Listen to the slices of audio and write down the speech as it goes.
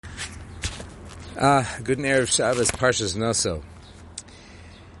Good Erev Shabbos, Parshas Noso.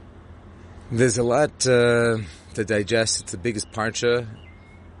 There's a lot to digest. It's the biggest parsha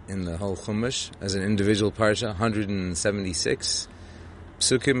in the whole Chumash as an individual parsha, 176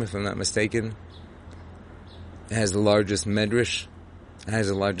 psukim, if I'm not mistaken. It has the largest medrash. It has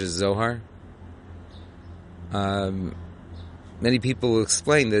the largest Zohar. Many people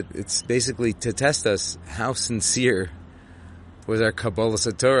explain that it's basically to test us how sincere was our Kabbalah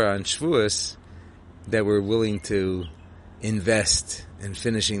Satorah on Shavuos that we're willing to invest in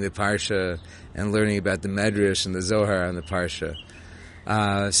finishing the Parsha and learning about the Medrash and the Zohar on the Parsha.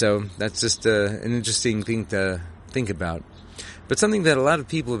 So that's just an interesting thing to think about. But something that a lot of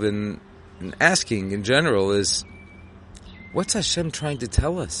people have been asking in general is, what's Hashem trying to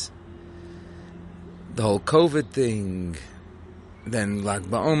tell us? The whole COVID thing, then Lag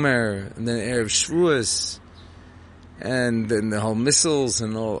BaOmer, and then Erev Shavuos, and then the whole missiles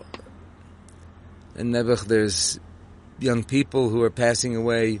and all. In Nebuch, there's young people who are passing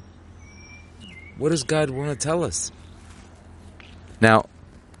away. What does God want to tell us? Now,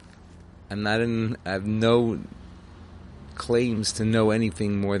 I have no claims to know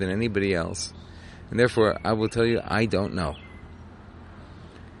anything more than anybody else. And therefore, I will tell you, I don't know.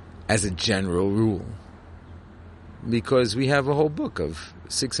 As a general rule. Because we have a whole book of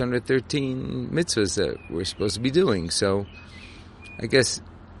 613 mitzvahs that we're supposed to be doing. So, I guess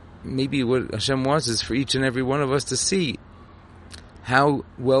maybe what Hashem wants is for each and every one of us to see how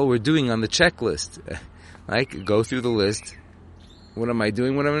well we're doing on the checklist. Like, go through the list. What am I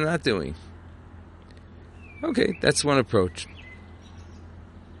doing? What am I not doing? Okay, that's one approach.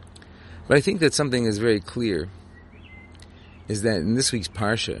 But I think that something is very clear, is that in this week's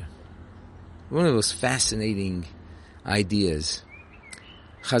Parsha, one of the most fascinating ideas,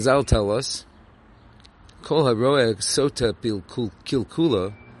 Chazal tell us, Kol haroeh sota pil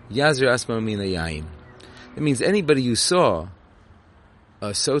kilkula, Yazir asma mina yayin. It means anybody who saw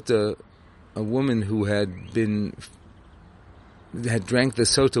a sota, a woman who had drank the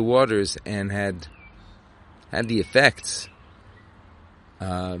sota waters and had the effects,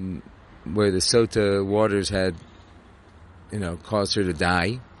 where the sota waters had, caused her to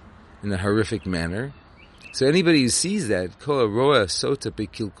die in a horrific manner. So anybody who sees that, Kol haroeh sota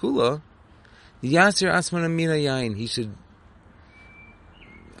bekilkula, Yazir asma mina yayin, he should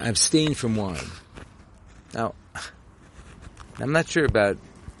abstain from wine. Now, I'm not sure about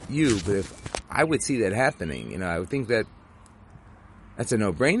you, but if I would see that happening, I would think that that's a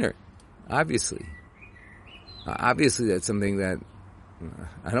no-brainer, obviously. Obviously, that's something that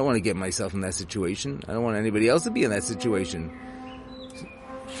I don't want to get myself in that situation. I don't want anybody else to be in that situation.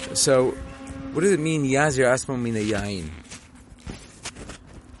 So, what does it mean, Yazir asma mina yayin?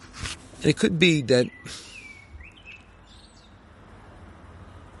 It could be that.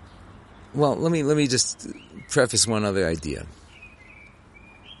 Well, let me just preface one other idea.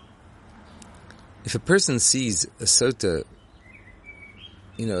 If a person sees a sota,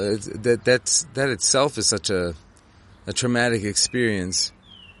 that itself is such a traumatic experience,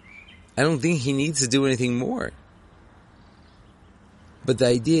 I don't think he needs to do anything more. But the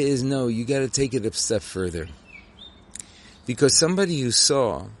idea is, no, you got to take it a step further. Because somebody who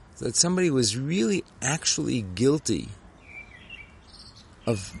saw that somebody was really actually guilty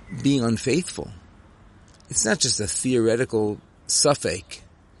of being unfaithful. It's not just a theoretical suffix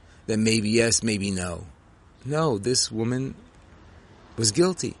that maybe yes, maybe no. No, this woman was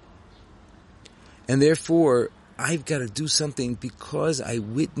guilty. And therefore, I've got to do something because I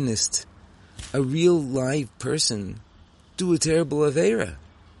witnessed a real live person do a terrible aveira.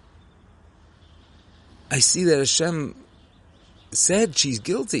 I see that Hashem said she's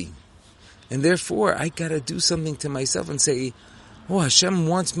guilty. And therefore, I got to do something to myself and say, oh, Hashem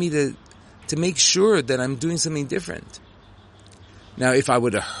wants me to make sure that I'm doing something different. Now, if I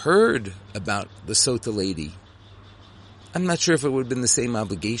would have heard about the sota lady, I'm not sure if it would have been the same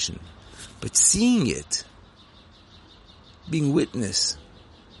obligation. But seeing it, being witness,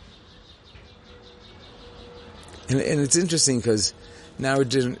 and it's interesting because now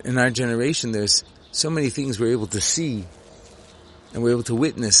in our generation, there's so many things we're able to see and we're able to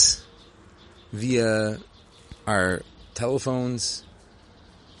witness via our telephones,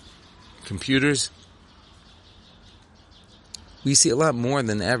 computers. We see a lot more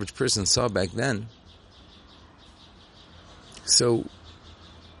than the average person saw back then. So,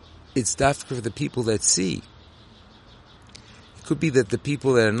 it's dafka for the people that see. It could be that the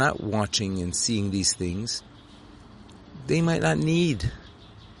people that are not watching and seeing these things, they might not need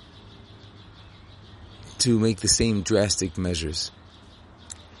to make the same drastic measures.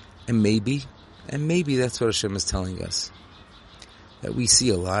 And maybe that's what Hashem is telling us. That we see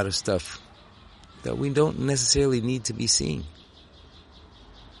a lot of stuff that we don't necessarily need to be seeing.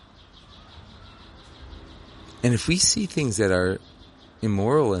 And if we see things that are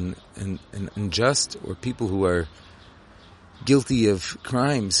immoral and unjust, or people who are guilty of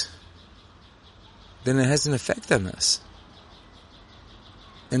crimes, then it has an effect on us.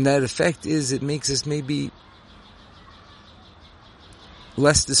 And that effect is, it makes us maybe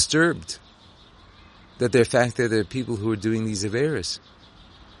less disturbed that the fact that there are people who are doing these averas.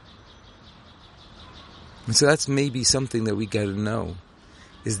 And so that's maybe something that we got to know,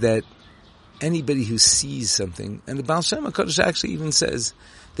 is that anybody who sees something, and the Baal Shem HaKadosh actually even says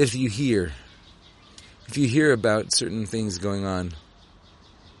that if you hear about certain things going on,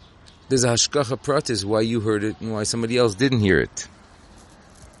 there's a hashkacha pratis why you heard it and why somebody else didn't hear it.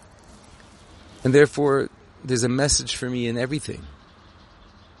 And therefore, there's a message for me in everything.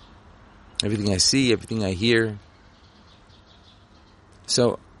 Everything I see, everything I hear.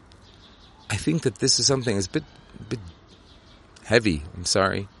 So, I think that this is something that's a bit heavy, I'm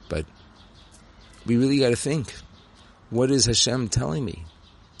sorry, but we really got to think, what is Hashem telling me?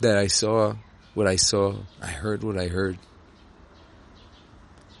 That I saw what I saw, I heard what I heard.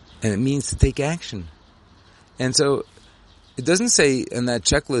 And it means to take action. And so, it doesn't say in that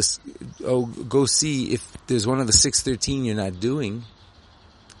checklist, oh, go see if there's one of the 613 you're not doing.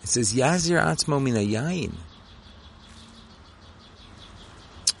 It says, Yazir atzmo min hayayin.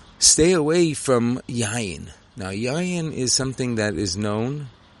 Stay away from yayin. Now, yayin is something that is known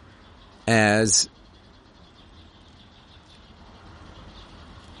as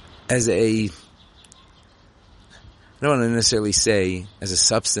a, I don't want to necessarily say as a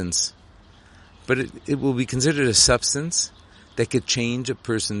substance, but it will be considered a substance that could change a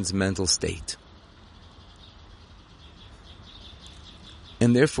person's mental state.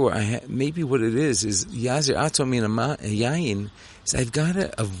 And therefore, maybe what it is Yazir atzmo min hayayin, is I've got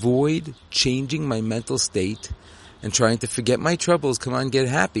to avoid changing my mental state and trying to forget my troubles, come on, get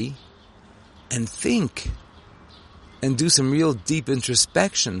happy, and think and do some real deep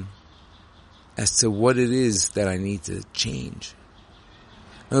introspection as to what it is that I need to change.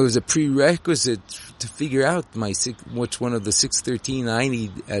 It was a prerequisite to figure out which one of the 613 I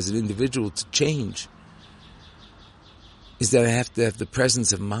need as an individual to change, is that I have to have the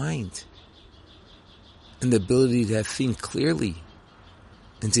presence of mind and the ability to think clearly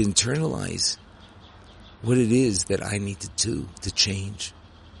and to internalize what it is that I need to do to change,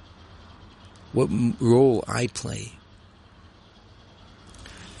 what role I play.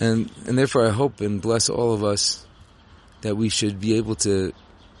 And therefore I hope and bless all of us that we should be able to,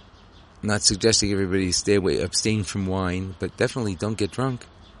 not suggesting everybody abstain from wine, but definitely don't get drunk.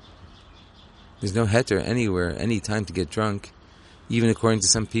 There's no heter anywhere, any time to get drunk. Even according to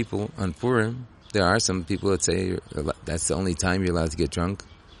some people on Purim, there are some people that say that's the only time you're allowed to get drunk.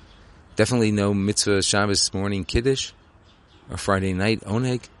 Definitely no mitzvah Shabbos morning kiddush or Friday night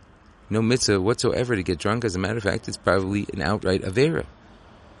oneg. No mitzvah whatsoever to get drunk. As a matter of fact, it's probably an outright avera.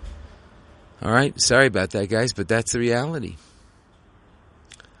 All right, sorry about that, guys, but that's the reality.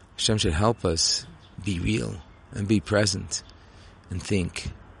 Hashem should help us be real and be present and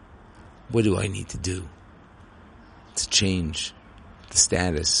think, what do I need to do to change the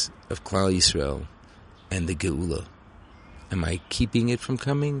status of Klal Yisrael and the Geula? Am I keeping it from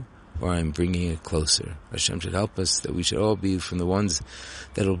coming, or I'm bringing it closer? Hashem should help us that we should all be from the ones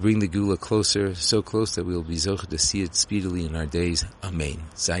that will bring the Geula closer, so close that we will be zocheh to see it speedily in our days. Amen.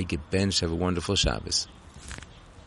 Zayge Ben, have a wonderful Shabbos.